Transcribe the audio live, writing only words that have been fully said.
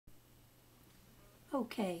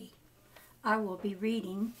Okay, I will be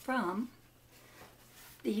reading from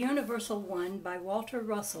The Universal One by Walter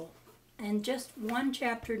Russell, and just one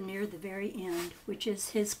chapter near the very end, which is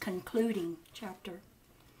his concluding chapter.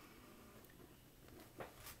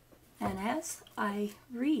 And as I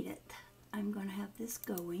read it, I'm going to have this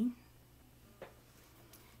going,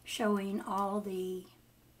 showing all the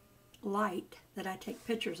light that I take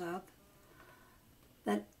pictures of.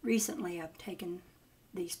 That recently I've taken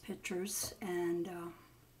these pictures, and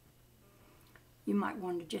you might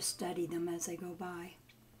want to just study them as they go by.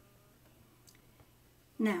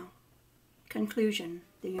 Now, conclusion,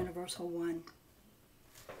 the Universal One.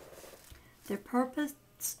 The purpose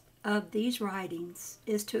of these writings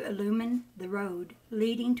is to illumine the road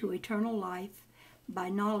leading to eternal life by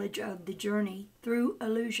knowledge of the journey through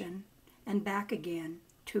illusion and back again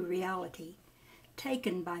to reality,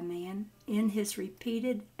 taken by man in his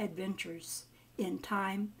repeated adventures in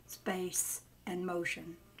time, space, and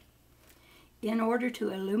motion. In order to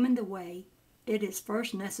illumine the way, it is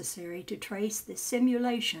first necessary to trace the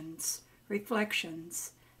simulations,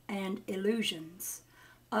 reflections, and illusions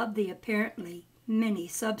of the apparently many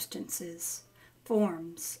substances,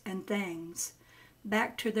 forms, and things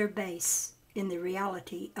back to their base in the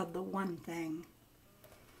reality of the one thing.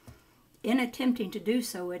 In attempting to do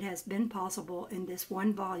so, it has been possible in this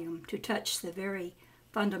one volume to touch the very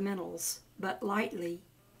fundamentals, but lightly,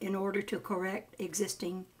 in order to correct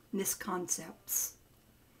existing misconcepts.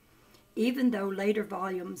 Even though later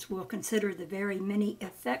volumes will consider the very many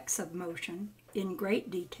effects of motion in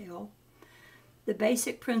great detail, the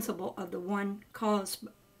basic principle of the one cause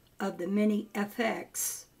of the many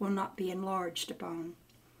effects will not be enlarged upon.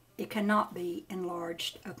 It cannot be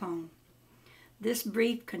enlarged upon. This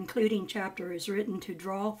brief concluding chapter is written to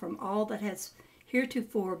draw from all that has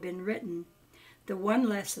heretofore been written the one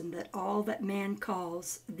lesson that all that man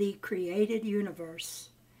calls the created universe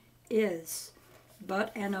is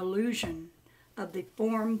but an illusion of the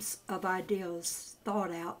forms of ideas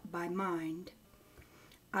thought out by mind.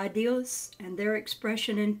 Ideas and their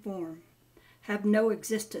expression in form have no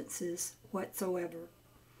existences whatsoever.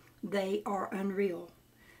 They are unreal.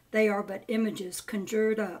 They are but images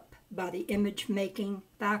conjured up by the image-making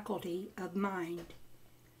faculty of mind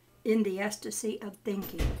in the ecstasy of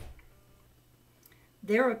thinking.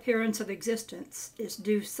 Their appearance of existence is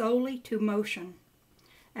due solely to motion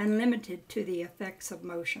and limited to the effects of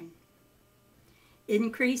motion.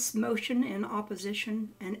 Increased motion in opposition,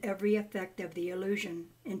 and every effect of the illusion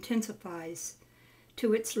intensifies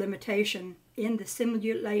to its limitation in the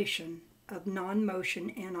simulation of non-motion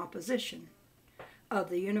in opposition of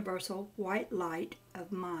the universal white light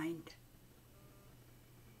of mind.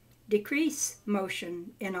 Decrease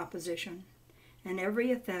motion in opposition, and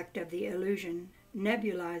every effect of the illusion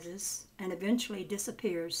nebulizes and eventually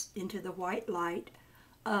disappears into the white light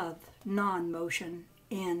of non-motion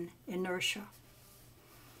in inertia.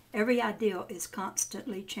 Every ideal is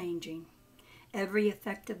constantly changing. Every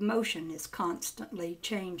effect of motion is constantly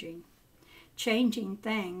changing. Changing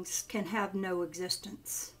things can have no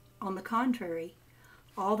existence. On the contrary,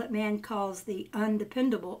 all that man calls the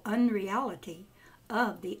undependable unreality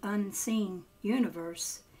of the unseen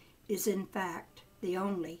universe is in fact the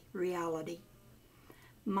only reality.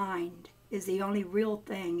 Mind is the only real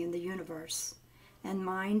thing in the universe, and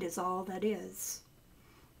mind is all that is.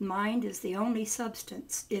 Mind is the only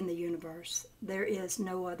substance in the universe. There is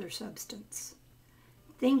no other substance.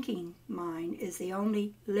 Thinking mind is the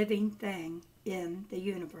only living thing in the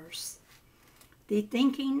universe. The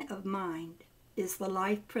thinking of mind is the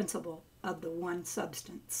life principle of the one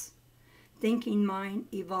substance. Thinking mind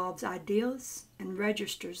evolves ideas and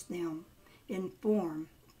registers them in form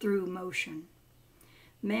through motion.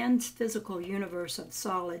 Man's physical universe of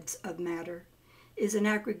solids of matter is an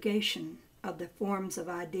aggregation of the forms of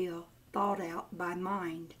ideal thought out by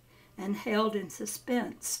mind and held in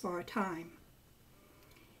suspense for a time.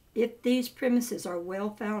 If these premises are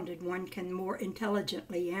well founded, one can more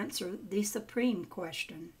intelligently answer the supreme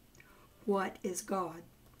question: what is God?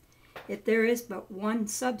 If there is but one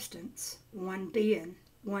substance, one being,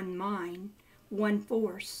 one mind, one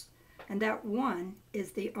force, and that one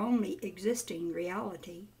is the only existing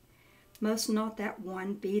reality, must not that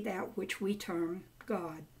one be that which we term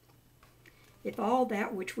God? If all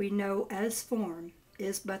that which we know as form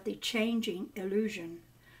is but the changing illusion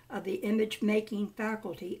of the image-making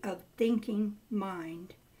faculty of thinking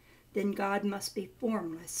mind, then God must be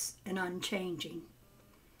formless and unchanging.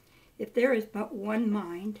 If there is but one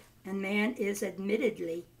mind, and man is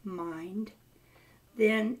admittedly mind,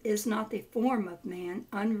 then is not the form of man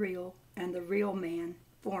unreal and the real man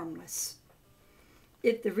formless?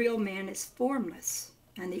 If the real man is formless,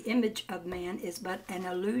 and the image of man is but an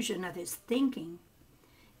illusion of his thinking,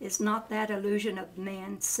 is not that illusion of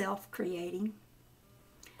man self-creating?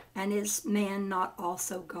 And is man not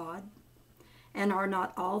also God? And are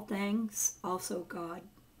not all things also God?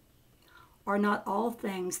 Are not all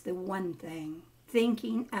things the one thing,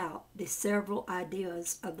 thinking out the several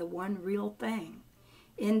ideas of the one real thing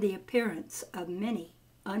in the appearance of many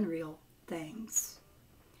unreal things?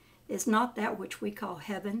 Is not that which we call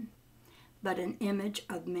heaven but an image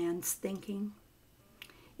of man's thinking?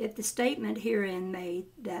 If the statement herein made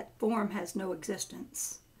that form has no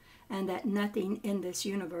existence, and that nothing in this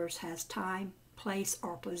universe has time, place,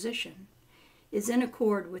 or position, is in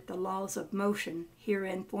accord with the laws of motion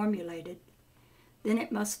herein formulated, then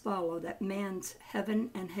it must follow that man's heaven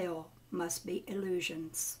and hell must be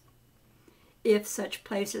illusions. If such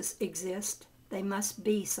places exist, they must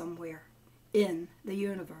be somewhere in the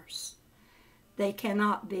universe. They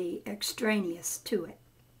cannot be extraneous to it.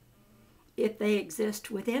 If they exist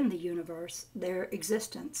within the universe, their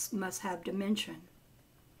existence must have dimension.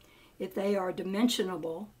 If they are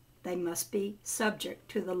dimensionable, they must be subject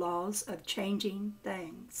to the laws of changing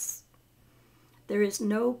things. There is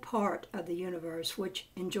no part of the universe which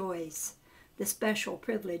enjoys the special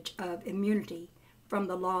privilege of immunity from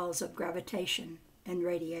the laws of gravitation and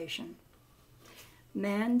radiation.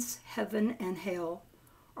 Man's heaven and hell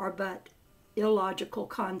are but illogical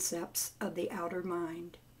concepts of the outer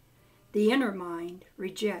mind. The inner mind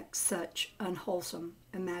rejects such unwholesome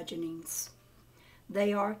imaginings.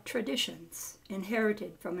 They are traditions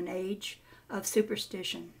inherited from an age of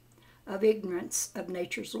superstition, of ignorance of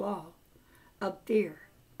nature's law, of fear,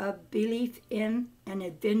 of belief in an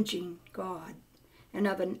avenging God, and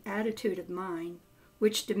of an attitude of mind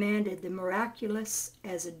which demanded the miraculous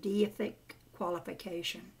as a deific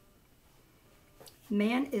qualification.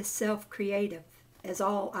 Man is self-creative, as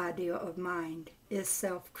all idea of mind is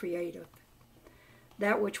self-creative.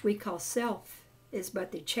 That which we call self is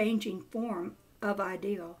but the changing form of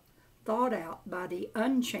ideal, thought out by the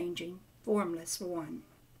unchanging, formless one.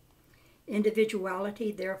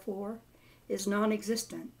 Individuality, therefore, is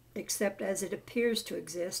non-existent except as it appears to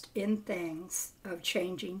exist in things of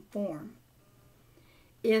changing form.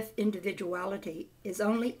 If individuality is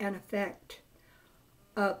only an effect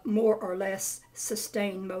of more or less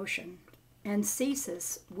sustained motion and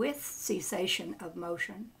ceases with cessation of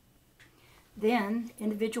motion, then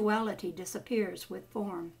individuality disappears with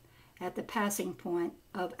form at the passing point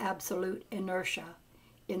of absolute inertia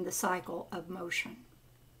in the cycle of motion.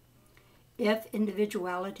 If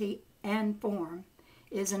individuality and form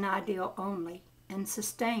is an ideal only and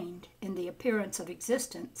sustained in the appearance of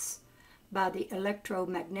existence by the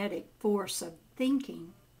electromagnetic force of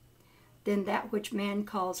thinking, then that which man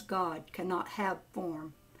calls God cannot have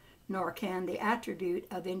form, nor can the attribute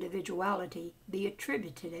of individuality be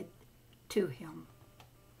attributed to him.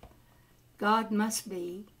 God must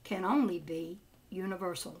be, can only be,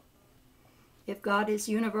 universal. If God is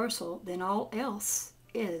universal, then all else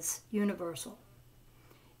is universal.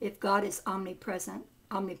 If God is omnipresent,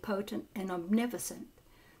 omnipotent, and omnipotent,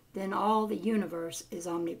 then all the universe is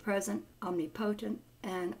omnipresent, omnipotent,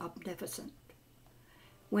 and omnipotent.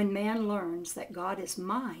 When man learns that God is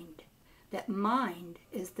mind, that mind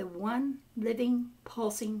is the one living,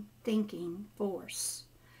 pulsing, thinking force,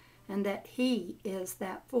 and that he is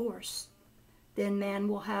that force, then man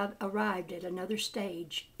will have arrived at another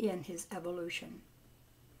stage in his evolution.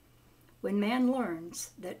 When man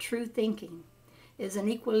learns that true thinking is an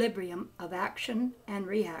equilibrium of action and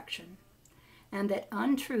reaction, and that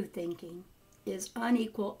untrue thinking is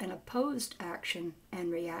unequal and opposed action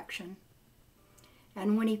and reaction,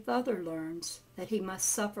 and when he further learns that he must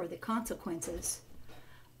suffer the consequences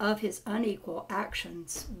of his unequal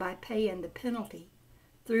actions by paying the penalty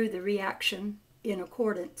through the reaction in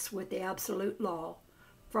accordance with the absolute law,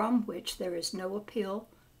 from which there is no appeal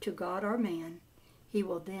to God or man, he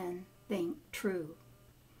will then think true.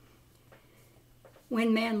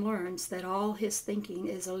 When man learns that all his thinking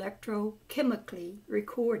is electrochemically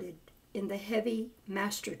recorded in the heavy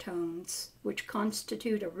master tones which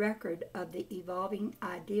constitute a record of the evolving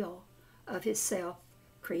ideal of his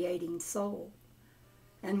self-creating soul,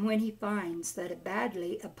 and when he finds that a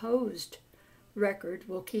badly opposed record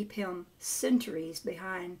will keep him centuries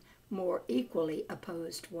behind more equally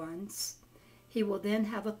opposed ones, he will then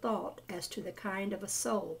have a thought as to the kind of a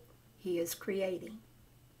soul he is creating.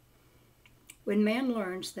 When man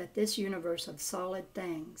learns that this universe of solid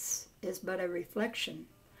things is but a reflection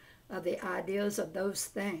of the ideas of those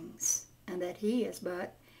things, and that he is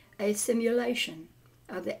but a simulation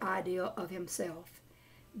of the ideal of himself,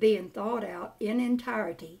 being thought out in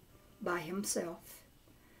entirety by himself,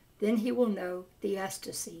 Then he will know the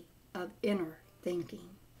ecstasy of inner thinking.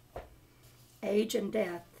 Age and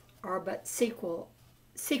death are but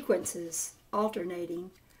sequences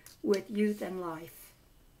alternating with youth and life.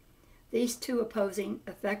 These two opposing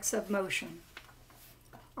effects of motion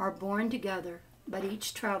are born together, but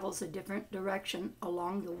each travels a different direction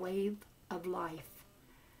along the wave of life.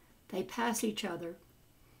 They pass each other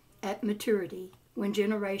at maturity, when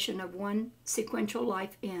generation of one sequential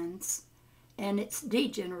life ends and its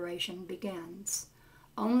degeneration begins,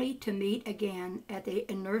 only to meet again at the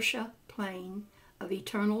inertia plane of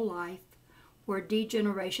eternal life, where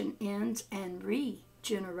degeneration ends and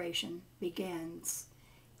regeneration begins,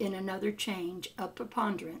 in another change of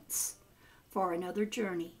preponderance, for another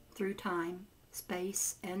journey through time,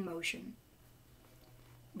 space, and motion.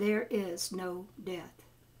 There is no death.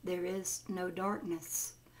 There is no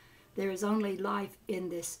darkness. There is only life in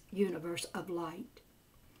this universe of light.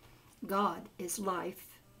 God is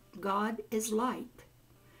life. God is light.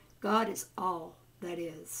 God is all that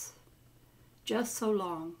is. Just so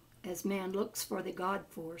long as man looks for the God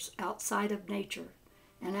force outside of nature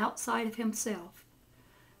and outside of himself,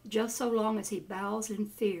 just so long as he bows in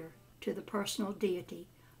fear to the personal deity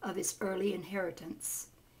of his early inheritance,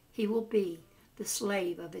 he will be the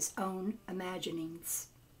slave of his own imaginings.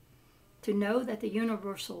 To know that the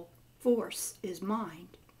universal force is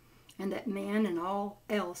mind, and that man and all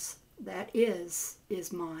else that is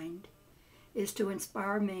mind, is to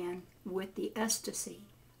inspire man with the ecstasy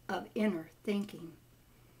of inner thinking.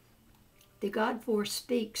 The God force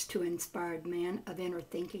speaks to inspired man of inner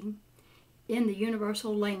thinking in the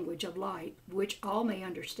universal language of light, which all may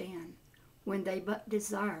understand when they but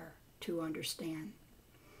desire to understand.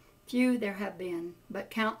 Few there have been, but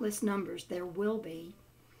countless numbers there will be,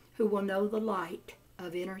 who will know the light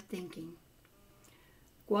of inner thinking.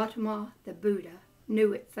 Gautama the Buddha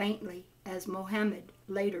knew it faintly, as Mohammed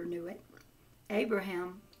later knew it.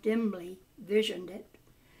 Abraham dimly visioned it.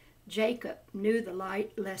 Jacob knew the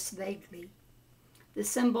light less vaguely. The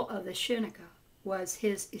symbol of the Shekinah was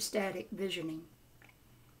his ecstatic visioning.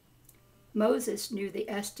 Moses knew the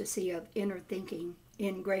ecstasy of inner thinking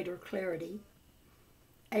in greater clarity.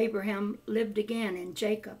 Abraham lived again in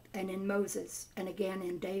Jacob and in Moses and again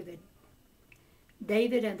in David.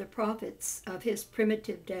 David and the prophets of his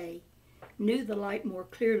primitive day knew the light more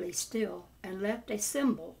clearly still and left a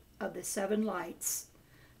symbol of the seven lights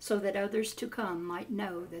so that others to come might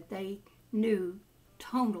know that they knew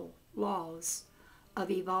tonal laws of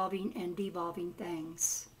evolving and devolving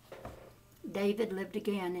things. David lived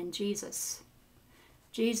again in Jesus.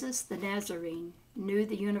 Jesus the Nazarene knew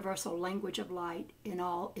the universal language of light in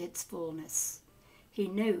all its fullness. He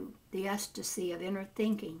knew the ecstasy of inner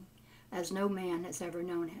thinking as no man has ever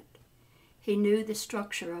known it. He knew the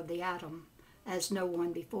structure of the atom as no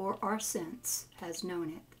one before or since has known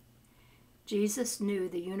it. Jesus knew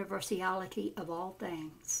the universality of all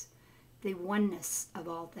things, the oneness of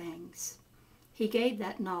all things. He gave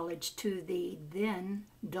that knowledge to the then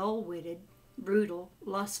dull-witted, brutal,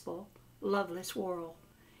 lustful, loveless world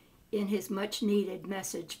in his much-needed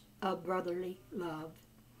message of brotherly love.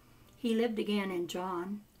 He lived again in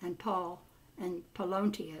John and Paul and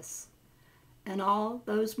Polontius and all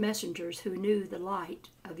those messengers who knew the light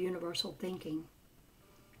of universal thinking.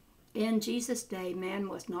 In Jesus' day, man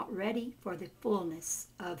was not ready for the fullness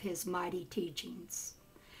of his mighty teachings.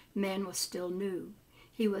 Man was still new.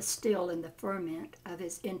 He was still in the ferment of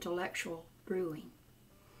his intellectual brewing,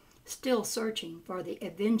 still searching for the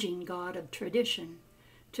avenging God of tradition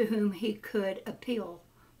to whom he could appeal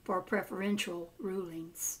for preferential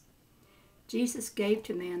rulings. Jesus gave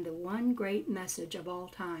to man the one great message of all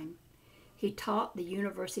time. He taught the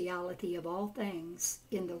universality of all things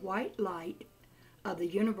in the white light of the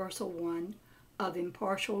Universal One of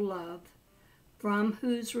impartial love, from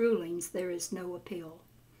whose rulings there is no appeal,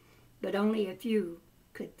 but only a few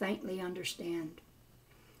could faintly understand.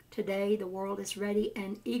 Today the world is ready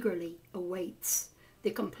and eagerly awaits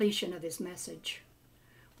the completion of his message.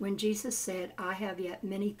 When Jesus said, "I have yet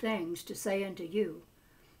many things to say unto you,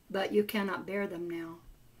 but you cannot bear them now,"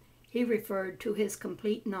 he referred to his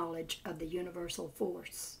complete knowledge of the universal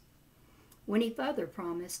force. When he further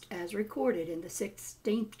promised, as recorded in the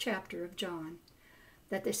 16th chapter of John,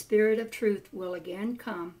 that the Spirit of truth will again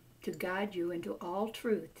come to guide you into all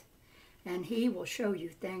truth, and he will show you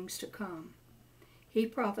things to come, he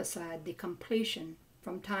prophesied the completion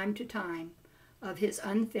from time to time of his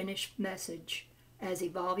unfinished message as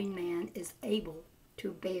evolving man is able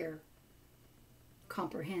to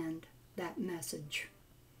comprehend that message.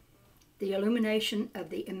 The illumination of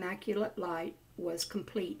the immaculate light was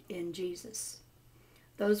complete in Jesus.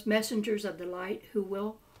 Those messengers of the light who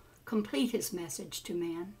will complete his message to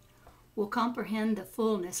man will comprehend the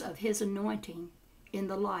fullness of his anointing in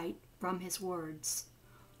the light from his words.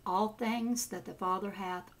 All things that the Father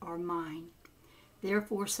hath are mine.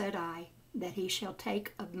 Therefore said I, that he shall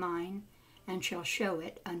take of mine, and shall show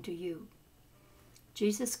it unto you.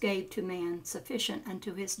 Jesus gave to man sufficient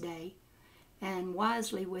unto his day, and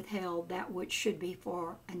wisely withheld that which should be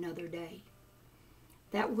for another day.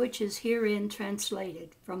 That which is herein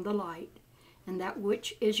translated from the light, and that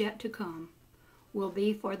which is yet to come, will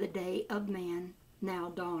be for the day of man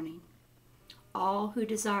now dawning. All who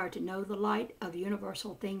desire to know the light of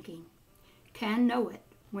universal thinking can know it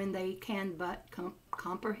when they can but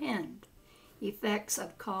comprehend effects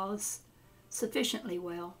of cause sufficiently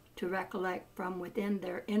well to recollect from within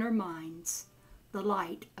their inner minds the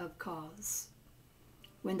light of cause.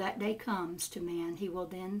 When that day comes to man, he will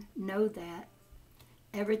then know that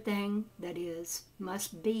everything that is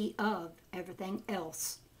must be of everything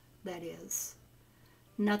else that is.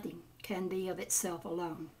 Nothing can be of itself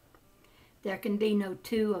alone. There can be no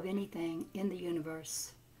two of anything in the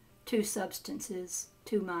universe, two substances,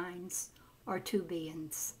 two minds, or two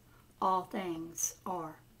beings. All things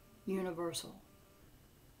are universal.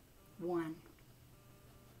 One.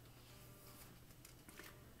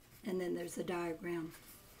 And then there's a diagram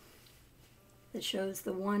that shows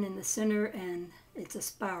the one in the center, and it's a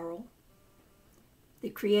spiral. The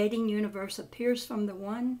creating universe appears from the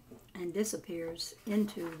one and disappears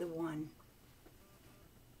into the one.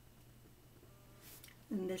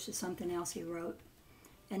 And this is something else he wrote.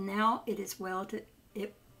 And now it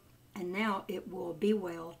will be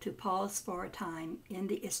well to pause for a time in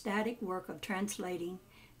the ecstatic work of translating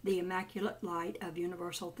the immaculate light of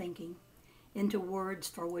universal thinking into words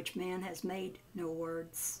for which man has made no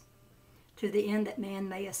words, to the end that man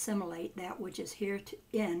may assimilate that which is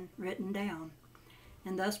herein written down,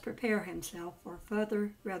 and thus prepare himself for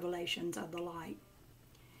further revelations of the light.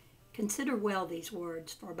 Consider well these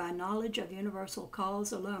words, for by knowledge of universal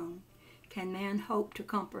cause alone can man hope to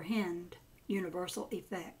comprehend universal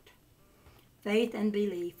effect. Faith and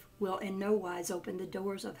belief will in no wise open the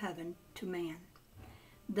doors of heaven to man.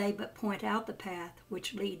 They but point out the path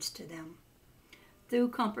which leads to them. Through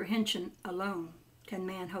comprehension alone can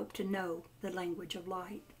man hope to know the language of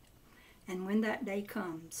light. And when that day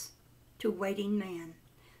comes to waiting man,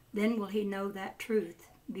 then will he know that truth,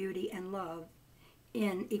 beauty, and love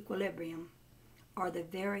in equilibrium are the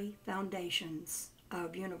very foundations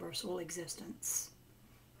of universal existence.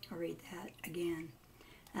 I'll read that again.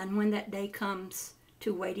 And when that day comes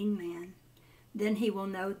to waiting man, then he will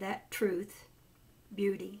know that truth,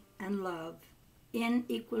 beauty, and love in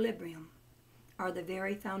equilibrium are the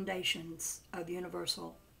very foundations of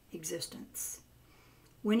universal existence.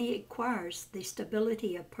 When he acquires the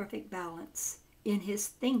stability of perfect balance in his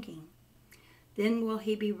thinking, then will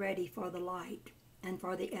he be ready for the light and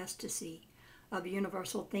for the ecstasy of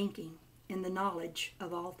universal thinking in the knowledge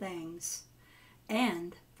of all things,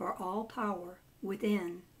 and for all power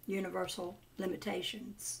within universal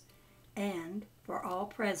limitations, and for all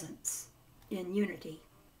presence in unity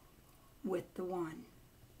with the one.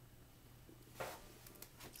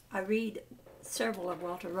 I read several of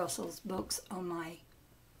Walter Russell's books on my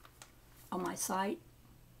site.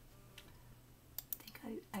 I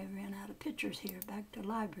think I ran out of pictures here. Back to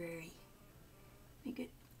library. Let me get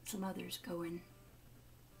some others going.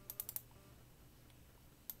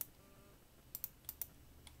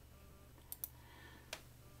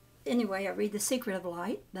 Anyway, I read The Secret of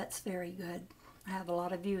Light. That's very good. I have a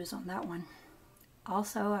lot of views on that one.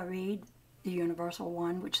 Also, I read The Universal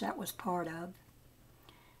One, which that was part of.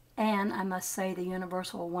 And I must say the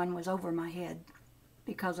Universal One was over my head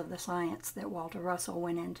because of the science that Walter Russell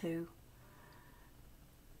went into.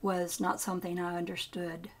 Was not something I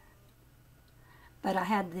understood. But I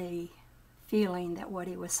had the feeling that what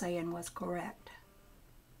he was saying was correct.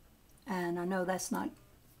 And I know that's not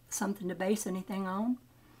something to base anything on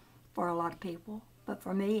for a lot of people, but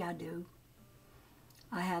for me, I do.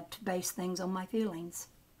 I have to base things on my feelings.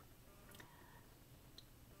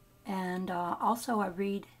 And also I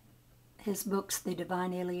read his books, The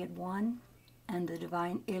Divine Iliad 1 and The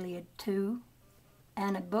Divine Iliad 2,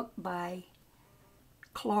 and a book by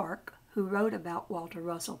Clark, who wrote about Walter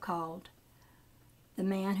Russell, called The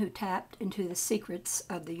Man Who Tapped into the Secrets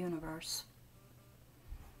of the Universe.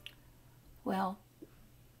 Well,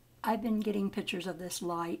 I've been getting pictures of this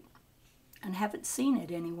light and haven't seen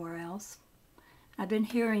it anywhere else. I've been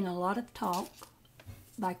hearing a lot of talk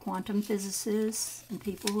by quantum physicists and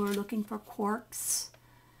people who are looking for quarks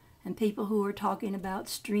and people who are talking about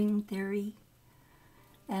string theory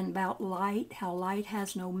and about light, how light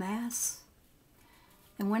has no mass.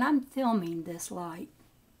 And when I'm filming this light,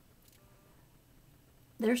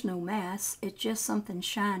 there's no mass. It's just something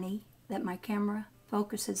shiny that my camera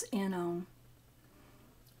focuses in on.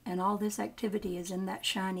 And all this activity is in that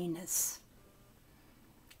shininess.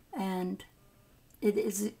 And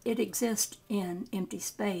it exists in empty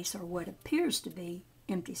space, or what appears to be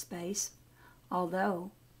empty space,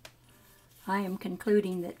 although I am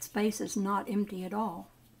concluding that space is not empty at all.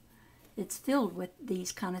 It's filled with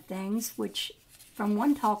these kind of things, which from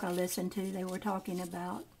one talk I listened to, they were talking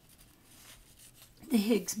about the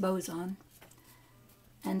Higgs boson,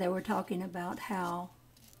 and they were talking about how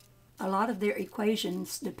a lot of their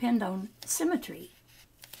equations depend on symmetry,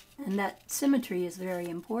 and that symmetry is very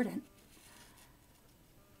important.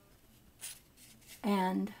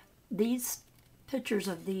 And these pictures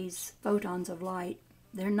of these photons of light,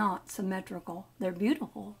 they're not symmetrical. They're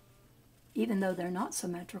beautiful, even though they're not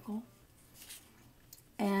symmetrical.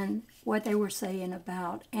 And what they were saying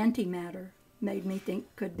about antimatter made me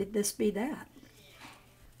think, could this be that?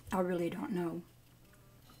 I really don't know.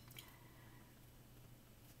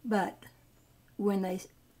 But when they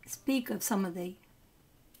speak of some of the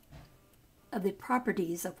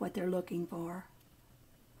properties of what they're looking for,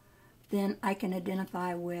 then I can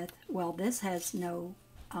identify with, well, this has no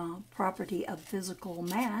property of physical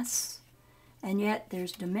mass, and yet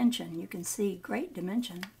there's dimension. You can see great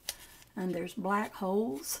dimension. And there's black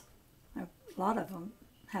holes. A lot of them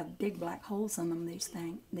have big black holes in them,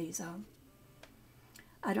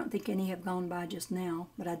 I don't think any have gone by just now,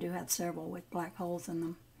 but I do have several with black holes in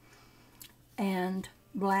them. And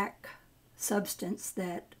black substance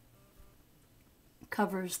that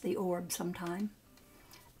covers the orb sometime.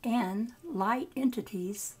 And light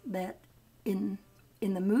entities that in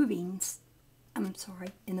the movies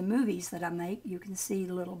that I make, you can see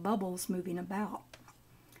little bubbles moving about.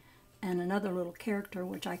 And another little character,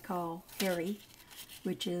 which I call Harry,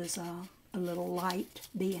 which is a little light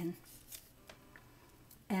being.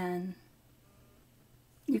 And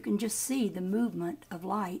you can just see the movement of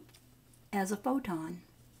light as a photon.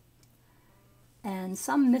 And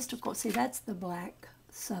some mystical, see, that's the black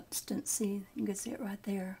substance. See, you can see it right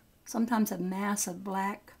there. Sometimes a mass of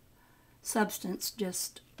black substance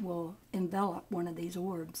just will envelop one of these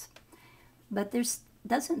orbs. But there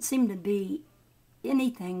doesn't seem to be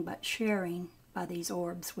anything but sharing by these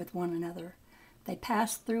orbs with one another. They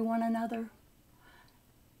pass through one another,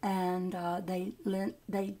 and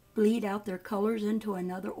they bleed out their colors into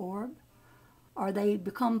another orb, or they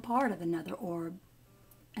become part of another orb.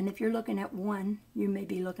 And if you're looking at one, you may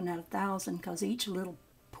be looking at 1,000, because each little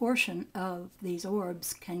portion of these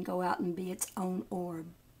orbs can go out and be its own orb.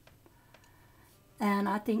 And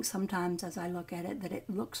I think sometimes as I look at it that it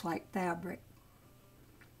looks like fabric.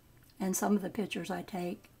 And some of the pictures I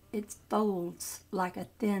take, it folds like a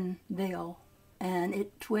thin veil, and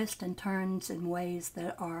it twists and turns in ways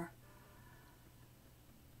that are,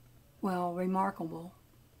 well, remarkable.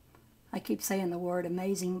 I keep saying the word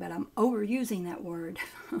amazing, but I'm overusing that word.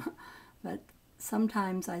 But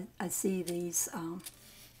sometimes I see these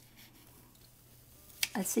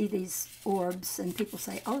orbs, and people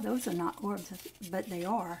say, oh, those are not orbs, but they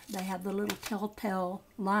are. They have the little telltale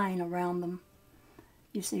line around them.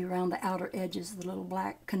 You see around the outer edges, the little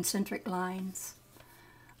black concentric lines.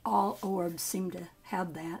 All orbs seem to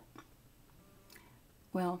have that.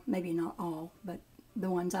 Well, maybe not all, but the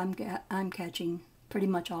ones I'm catching pretty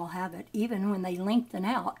much all have it. Even when they lengthen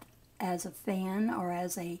out as a fan or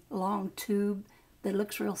as a long tube that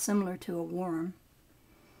looks real similar to a worm.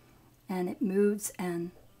 And it moves,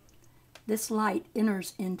 and this light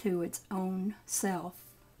enters into its own self,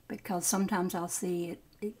 because sometimes I'll see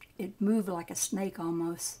it move like a snake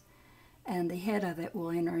almost, and the head of it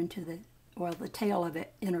will enter into the tail of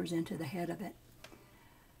it enters into the head of it,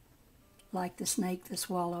 like the snake that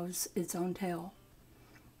swallows its own tail.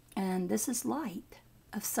 And this is light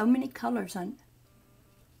of so many colors, and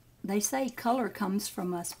they say color comes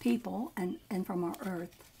from us people and from our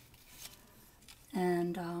earth.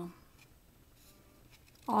 And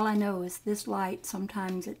all I know is this light,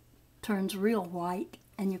 sometimes it turns real white,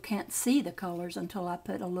 and you can't see the colors until I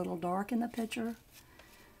put a little dark in the picture.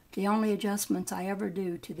 The only adjustments I ever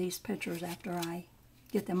do to these pictures after I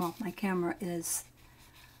get them off my camera is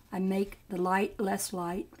I make the light less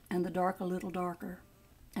light and the dark a little darker,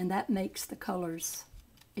 and that makes the colors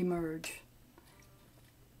emerge.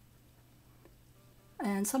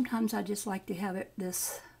 And sometimes I just like to have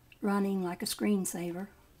this running like a screensaver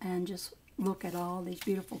and just look at all these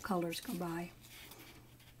beautiful colors go by.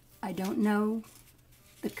 I don't know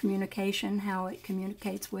the communication, how it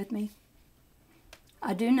communicates with me.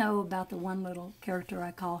 I do know about the one little character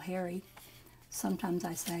I call Harry. Sometimes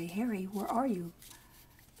I say, Harry, where are you?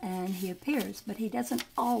 and he appears, but he doesn't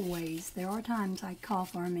always. There are times I call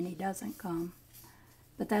for him and he doesn't come.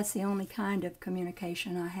 But that's the only kind of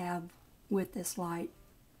communication I have with this light,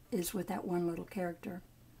 is with that one little character.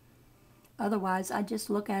 Otherwise, I just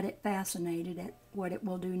look at it fascinated at what it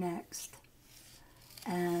will do next.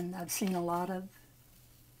 And I've seen a lot of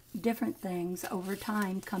different things over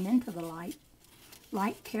time come into the light.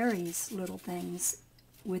 Light carries little things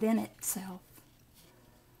within itself.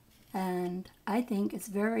 And I think it's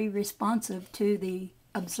very responsive to the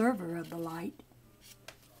observer of the light.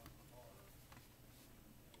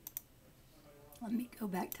 Let me go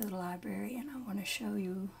back to the library and I want to show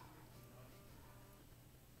you.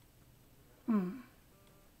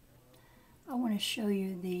 I want to show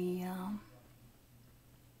you the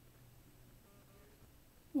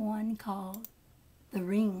one called The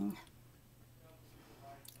Ring.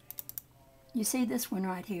 You see this one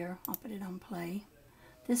right here. I'll put it on play.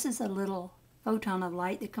 This is a little photon of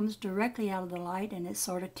light that comes directly out of the light, and it's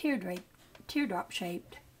sort of teardrop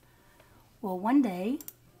shaped. Well, one day,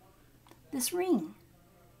 this ring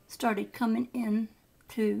started coming in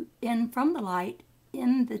from the light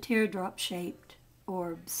in the teardrop shaped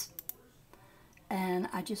orbs. And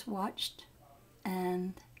I just watched,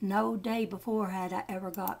 and no day before had I ever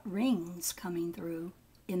got rings coming through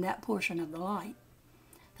in that portion of the light.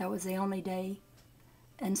 That was the only day,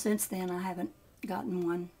 and since then I haven't gotten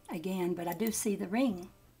one again, but I do see the ring.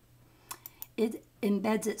 It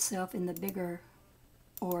embeds itself in the bigger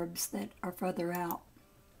orbs that are further out.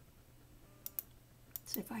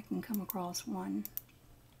 See if I can come across one.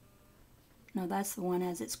 No, that's the one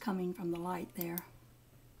as it's coming from the light there.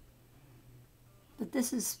 But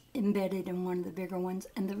this is embedded in one of the bigger ones,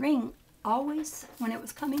 and the ring always, when it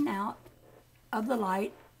was coming out of the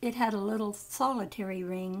light, it had a little solitary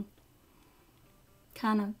ring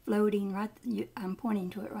kind of floating right, I'm pointing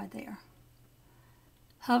to it right there,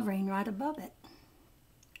 hovering right above it.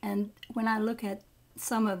 And when I look at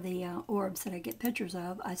some of the orbs that I get pictures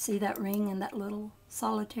of, I see that ring and that little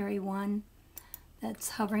solitary one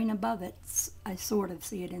that's hovering above it. I sort of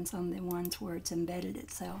see it in some of the ones where it's embedded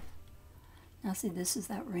itself. Now see, this is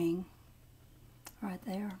that ring right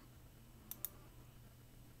there.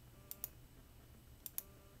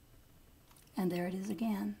 And there it is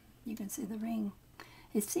again. You can see the ring.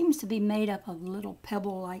 It seems to be made up of little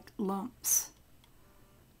pebble-like lumps.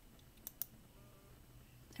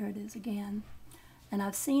 There it is again. And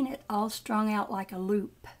I've seen it all strung out like a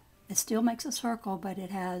loop. It still makes a circle, but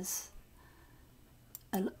it has,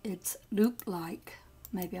 it's loop-like.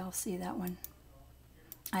 Maybe I'll see that one.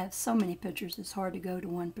 I have so many pictures, it's hard to go to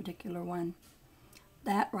one particular one.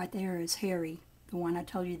 That right there is Harry, the one I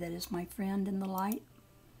told you that is my friend in the light.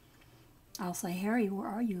 I'll say, Harry, where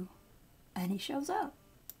are you? And he shows up.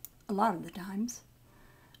 A lot of the times.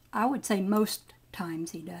 I would say most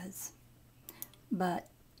times he does. But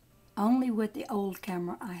only with the old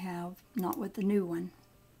camera I have, not with the new one.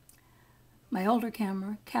 My older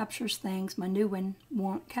camera captures things my new one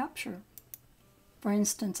won't capture. For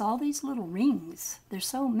instance, all these little rings, there's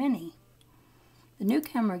so many. The new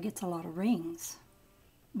camera gets a lot of rings,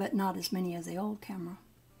 but not as many as the old camera.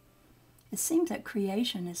 It seems that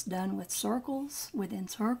creation is done with circles within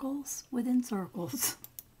circles within circles.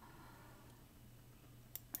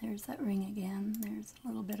 There's that ring again. There's a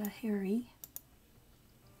little bit of Harry.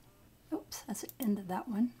 Oops, that's the end of that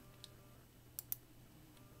one.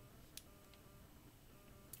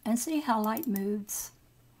 And see how light moves?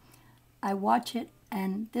 I watch it,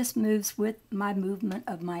 and this moves with my movement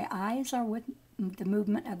of my eyes or with the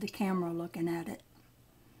movement of the camera looking at it.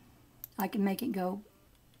 I can make it go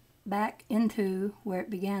back into where it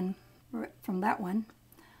began from that one,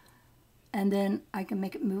 and then I can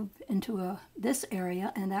make it move into this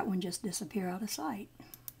area, and that one just disappear out of sight.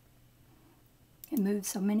 It moves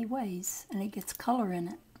so many ways, and it gets color in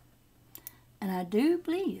it. And I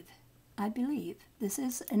believe this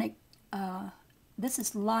is this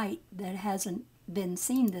is light that hasn't been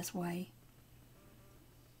seen this way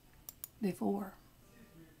before.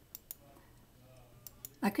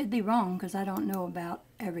 I could be wrong because I don't know about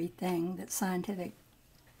everything that scientific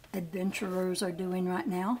adventurers are doing right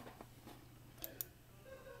now.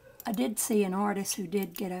 I did see an artist who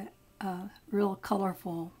did get a real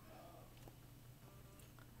colorful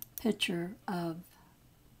picture of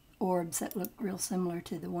orbs that look real similar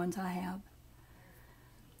to the ones I have.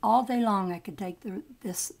 All day long I could take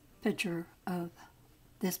this picture of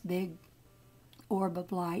this big orb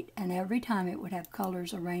of light, and every time it would have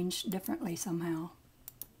colors arranged differently somehow.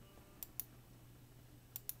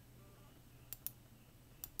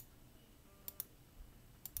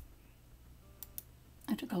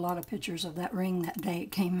 I took a lot of pictures of that ring that day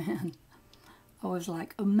it came in. I was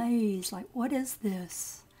like amazed, like, what is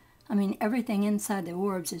this? I mean, everything inside the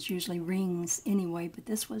orbs is usually rings anyway, but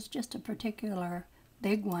this was just a particular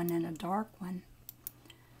big one and a dark one.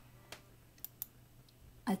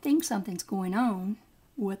 I think something's going on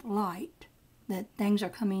with light, that things are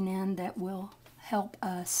coming in that will help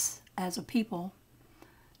us as a people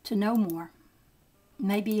to know more.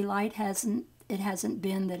 Maybe light hasn't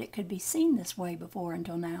been that it could be seen this way before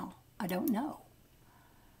until now. I don't know.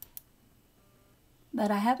 But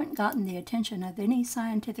I haven't gotten the attention of any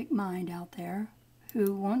scientific mind out there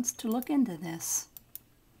who wants to look into this.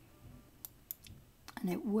 And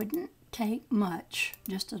it wouldn't take much,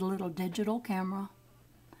 just a little digital camera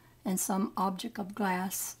and some object of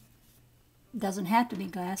glass. Doesn't have to be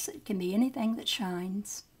glass, it can be anything that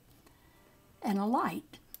shines, and a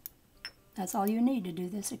light. That's all you need to do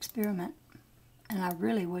this experiment. And I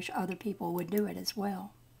really wish other people would do it as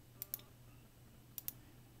well.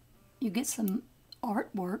 You get some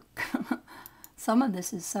artwork. Some of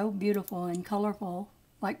this is so beautiful and colorful.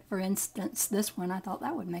 Like, for instance, this one, I thought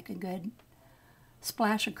that would make a good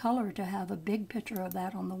splash of color to have a big picture of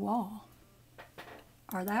that on the wall.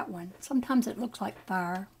 Or that one. Sometimes it looks like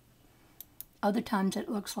fire. Other times it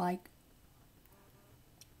looks like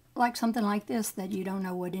something like this that you don't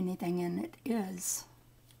know what anything in it is.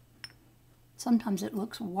 Sometimes it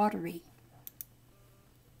looks watery.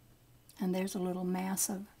 And there's a little mass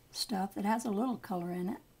of stuff that has a little color in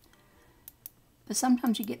it. But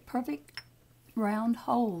sometimes you get perfect round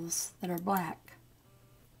holes that are black.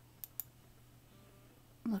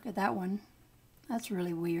 Look at that one. That's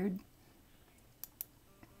really weird.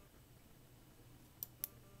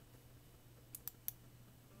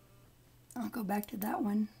 I'll go back to that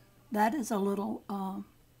one. That is a little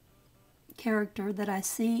character that I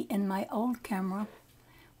see in my old camera,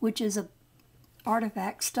 which is a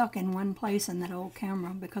artifact stuck in one place in that old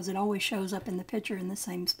camera because it always shows up in the picture in the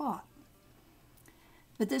same spot.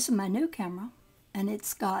 But this is my new camera, and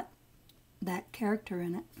it's got that character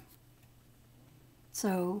in it.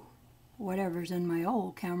 So whatever's in my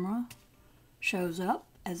old camera shows up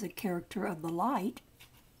as a character of the light,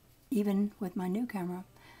 even with my new camera.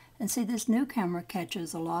 And see, this new camera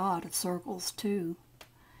catches a lot of circles too.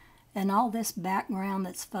 And all this background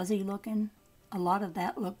that's fuzzy looking, a lot of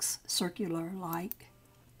that looks circular-like.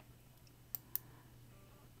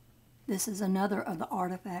 This is another of the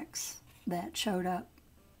artifacts that showed up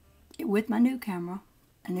with my new camera,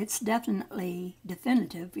 and it's definitely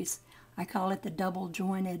definitive. I call it the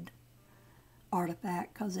double-jointed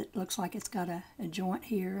artifact because it looks like it's got a joint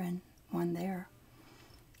here and one there.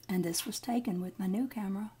 And this was taken with my new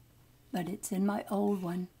camera, but it's in my old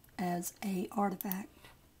one as a artifact.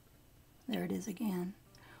 There it is again.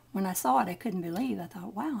 When I saw it, I couldn't believe. I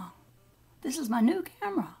thought, wow, this is my new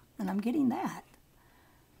camera, and I'm getting that.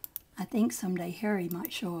 I think someday Harry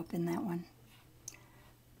might show up in that one.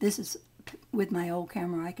 This is with my old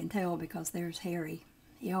camera, I can tell because there's Harry.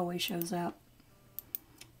 He always shows up.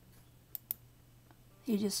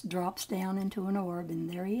 He just drops down into an orb, and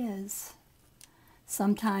there he is.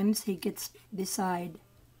 Sometimes he gets beside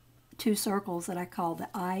two circles that I call the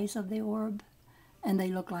eyes of the orb, and they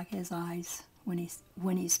look like his eyes when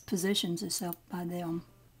he positions himself by them.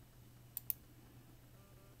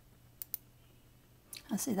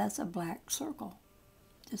 I see that's a black circle,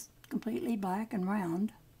 just completely black and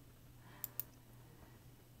round.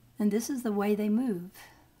 And this is the way they move.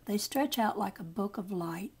 They stretch out like a book of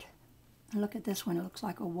light. And look at this one, it looks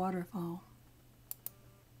like a waterfall.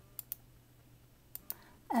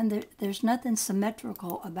 And there's nothing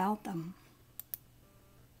symmetrical about them.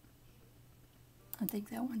 I think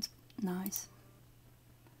that one's nice.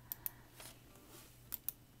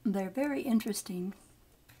 They're very interesting.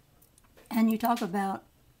 And you talk about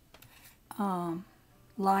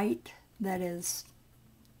light that is,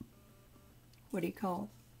 what do you call it?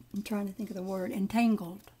 I'm trying to think of the word,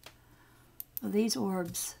 entangled. Well, these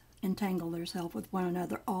orbs entangle themselves with one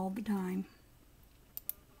another all the time.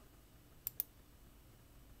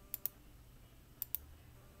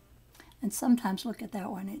 And sometimes, look at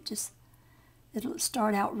that one, it'll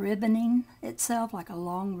start out ribboning itself like a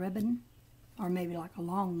long ribbon, or maybe like a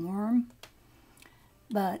long worm.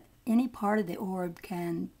 But any part of the orb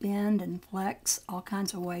can bend and flex all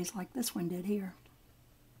kinds of ways like this one did here.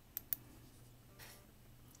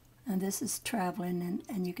 And this is traveling,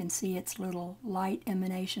 and you can see its little light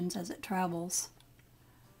emanations as it travels.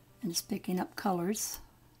 And it's picking up colors.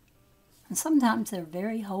 And sometimes they're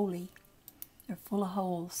very holy. They're full of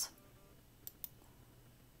holes.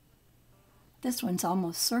 This one's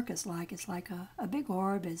almost circus-like. It's like a big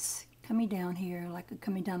orb is coming down here, like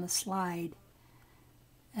coming down the slide.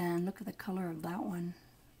 And look at the color of that one.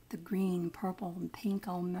 the green, purple, and pink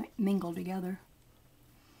all mingled together.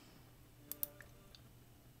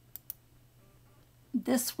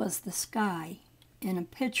 This was the sky in a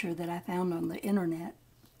picture that I found on the internet.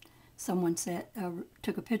 Someone said,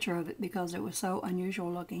 took a picture of it because it was so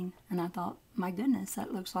unusual looking, and I thought, my goodness,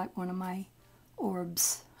 that looks like one of my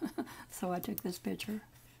orbs. So I took this picture.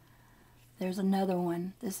 There's another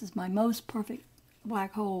one. This is my most perfect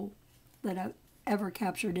black hole that I've ever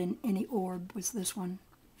captured in any orb, was this one.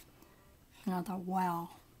 And I thought, wow,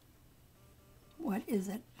 what is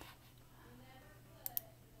it?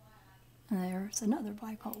 And there's another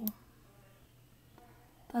black hole.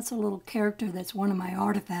 That's a little character that's one of my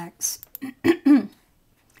artifacts. In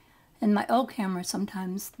my old camera,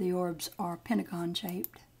 sometimes the orbs are pentagon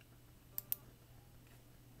shaped.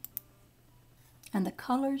 And the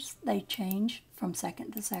colors, they change from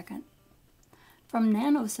second to second. From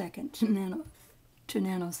nanosecond to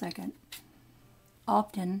nanosecond.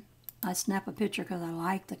 Often, I snap a picture because I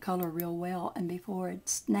like the color real well, and before it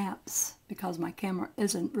snaps, because my camera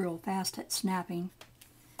isn't real fast at snapping,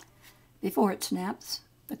 before it snaps,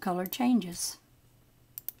 the color changes.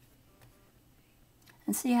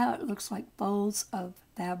 And see how it looks like folds of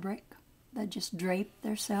fabric that just drape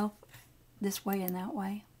themselves this way and that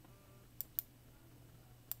way?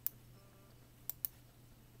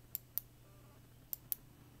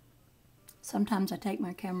 Sometimes I take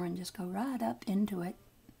my camera and just go right up into it,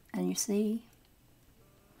 and you see,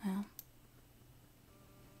 well,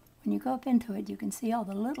 when you go up into it, you can see all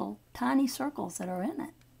the little tiny circles that are in it.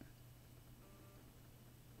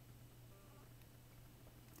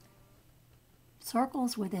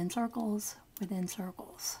 Circles within circles within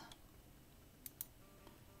circles.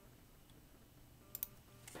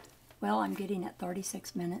 Well, I'm getting at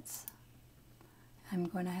 36 minutes. I'm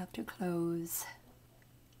going to have to close.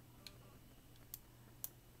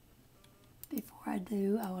 Before I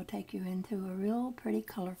do, I will take you into a real pretty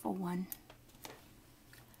colorful one.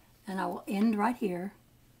 And I will end right here,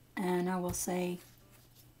 and I will say,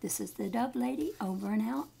 this is the Dove Lady, over and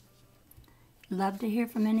out. Love to hear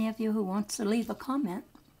from any of you who wants to leave a comment,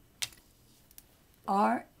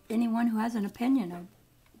 or anyone who has an opinion of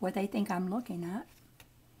what they think I'm looking at.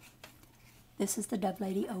 This is the Dove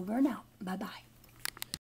Lady, over and out. Bye-bye.